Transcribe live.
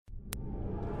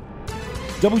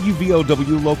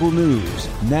WVOW Local News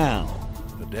now.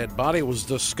 A dead body was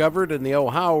discovered in the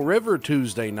Ohio River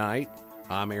Tuesday night.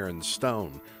 I'm Aaron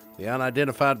Stone. The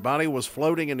unidentified body was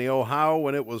floating in the Ohio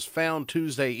when it was found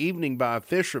Tuesday evening by a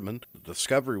fisherman. The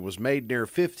discovery was made near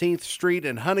 15th Street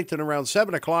in Huntington around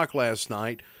 7 o'clock last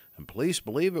night, and police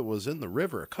believe it was in the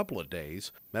river a couple of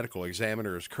days. Medical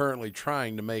examiner is currently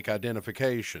trying to make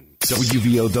identification.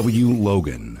 WVOW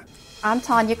Logan. I'm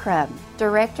Tanya Crubb,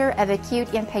 Director of Acute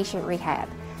Inpatient Rehab,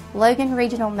 Logan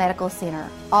Regional Medical Center,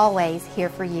 always here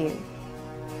for you.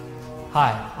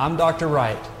 Hi, I'm Dr.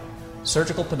 Wright,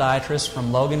 Surgical Podiatrist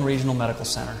from Logan Regional Medical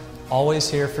Center, always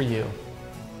here for you.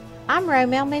 I'm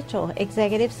Romel Mitchell,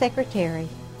 Executive Secretary,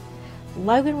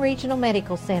 Logan Regional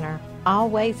Medical Center,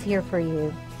 always here for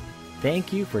you.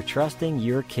 Thank you for trusting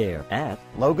your care at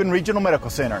Logan Regional Medical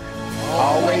Center,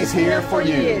 always here for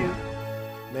you.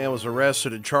 Man was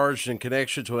arrested and charged in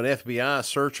connection to an FBI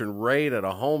search and raid at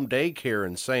a home daycare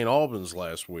in St. Albans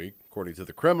last week. According to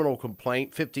the criminal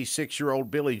complaint,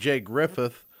 56-year-old Billy J.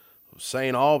 Griffith of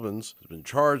St. Albans has been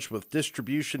charged with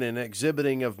distribution and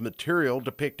exhibiting of material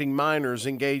depicting minors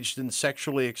engaged in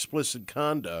sexually explicit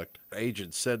conduct.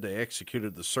 Agents said they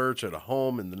executed the search at a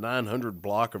home in the 900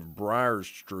 block of Briar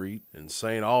Street in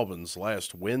St. Albans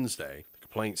last Wednesday. The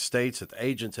complaint states that the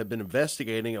agents have been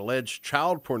investigating alleged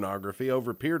child pornography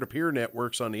over peer-to-peer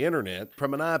networks on the internet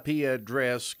from an IP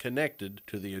address connected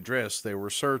to the address they were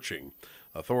searching.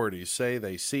 Authorities say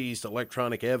they seized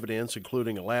electronic evidence,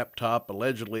 including a laptop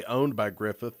allegedly owned by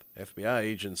Griffith. FBI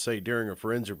agents say during a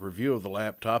forensic review of the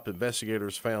laptop,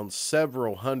 investigators found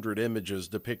several hundred images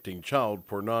depicting child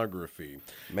pornography.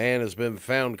 A man has been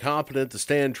found competent to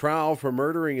stand trial for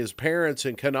murdering his parents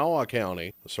in Kanawha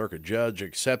County. The circuit judge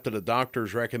accepted a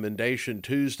doctor's recommendation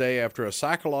Tuesday after a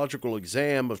psychological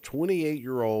exam of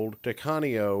 28-year-old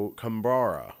Tekanio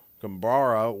Kambara.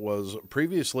 Kambara was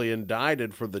previously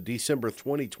indicted for the December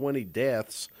 2020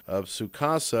 deaths of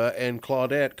Sukasa and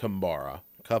Claudette Kambara.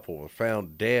 The couple were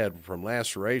found dead from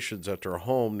lacerations at their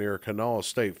home near Kanawha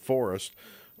State Forest.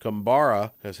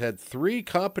 Kambara has had 3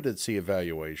 competency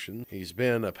evaluations. He's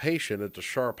been a patient at the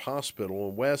Sharp Hospital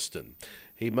in Weston.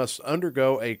 He must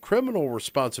undergo a criminal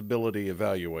responsibility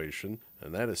evaluation,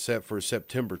 and that is set for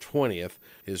September 20th.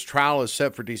 His trial is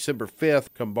set for December 5th.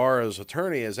 Kambara's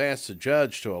attorney has asked the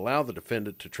judge to allow the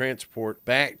defendant to transport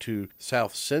back to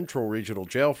South Central Regional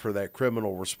Jail for that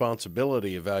criminal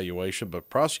responsibility evaluation, but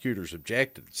prosecutors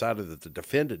objected, decided that the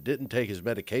defendant didn't take his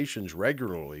medications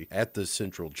regularly at the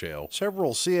Central Jail.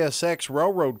 Several CSX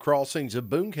railroad crossings in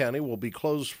Boone County will be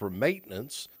closed for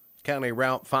maintenance. County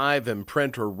Route 5 and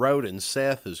Prenter Road in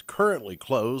Seth is currently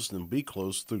closed and will be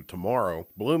closed through tomorrow.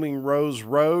 Blooming Rose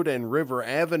Road and River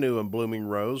Avenue in Blooming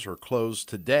Rose are closed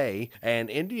today, and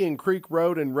Indian Creek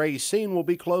Road and Racine will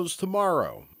be closed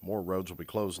tomorrow. More roads will be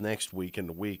closed next week and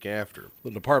the week after.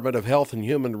 The Department of Health and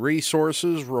Human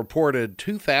Resources reported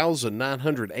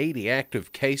 2,980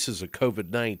 active cases of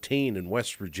COVID-19 in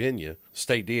West Virginia.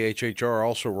 State DHHR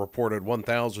also reported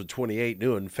 1,028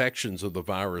 new infections of the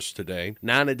virus today.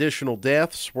 9 additional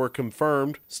deaths were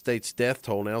confirmed. State's death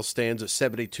toll now stands at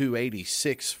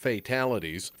 7,286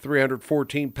 fatalities.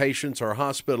 314 patients are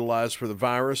hospitalized for the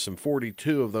virus, and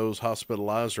 42 of those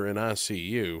hospitalized are in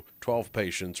ICU. 12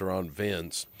 patients are on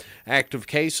vents. Active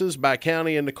cases by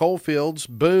county in the coalfields: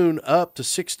 Boone up to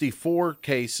 64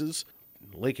 cases.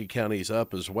 Lincoln County's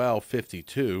up as well,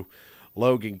 52.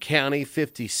 Logan County,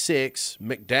 56.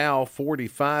 McDowell,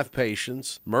 45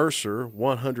 patients. Mercer,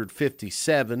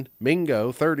 157.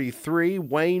 Mingo, 33.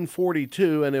 Wayne,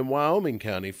 42. And in Wyoming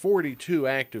County, 42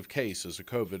 active cases of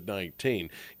COVID-19.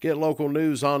 Get local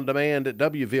news on demand at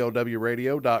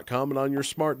WVOWradio.com and on your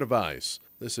smart device.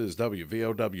 This is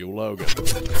WVOW Logan.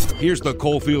 Here's the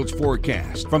Coalfields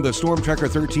forecast from the Storm Tracker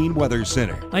 13 Weather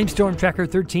Center. I'm Storm Tracker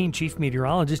 13 Chief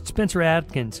Meteorologist Spencer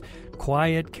Atkins.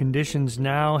 Quiet conditions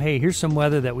now. Hey, here's some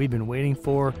weather that we've been waiting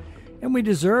for, and we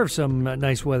deserve some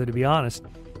nice weather, to be honest.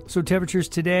 So temperatures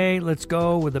today, let's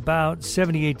go with about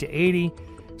 78 to 80.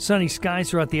 Sunny skies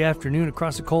throughout the afternoon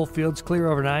across the coalfields, clear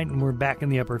overnight, and we're back in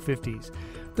the upper 50s.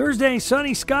 Thursday,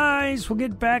 sunny skies. We'll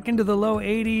get back into the low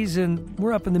 80s, and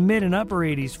we're up in the mid and upper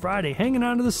 80s. Friday, hanging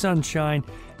on to the sunshine.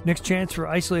 Next chance for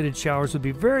isolated showers would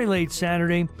be very late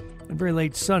Saturday and very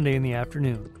late Sunday in the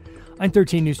afternoon. I'm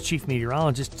 13 News Chief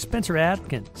Meteorologist Spencer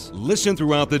Atkins. Listen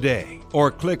throughout the day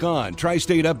or click on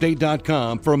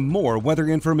tristateupdate.com for more weather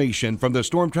information from the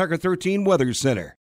Storm Tracker 13 Weather Center.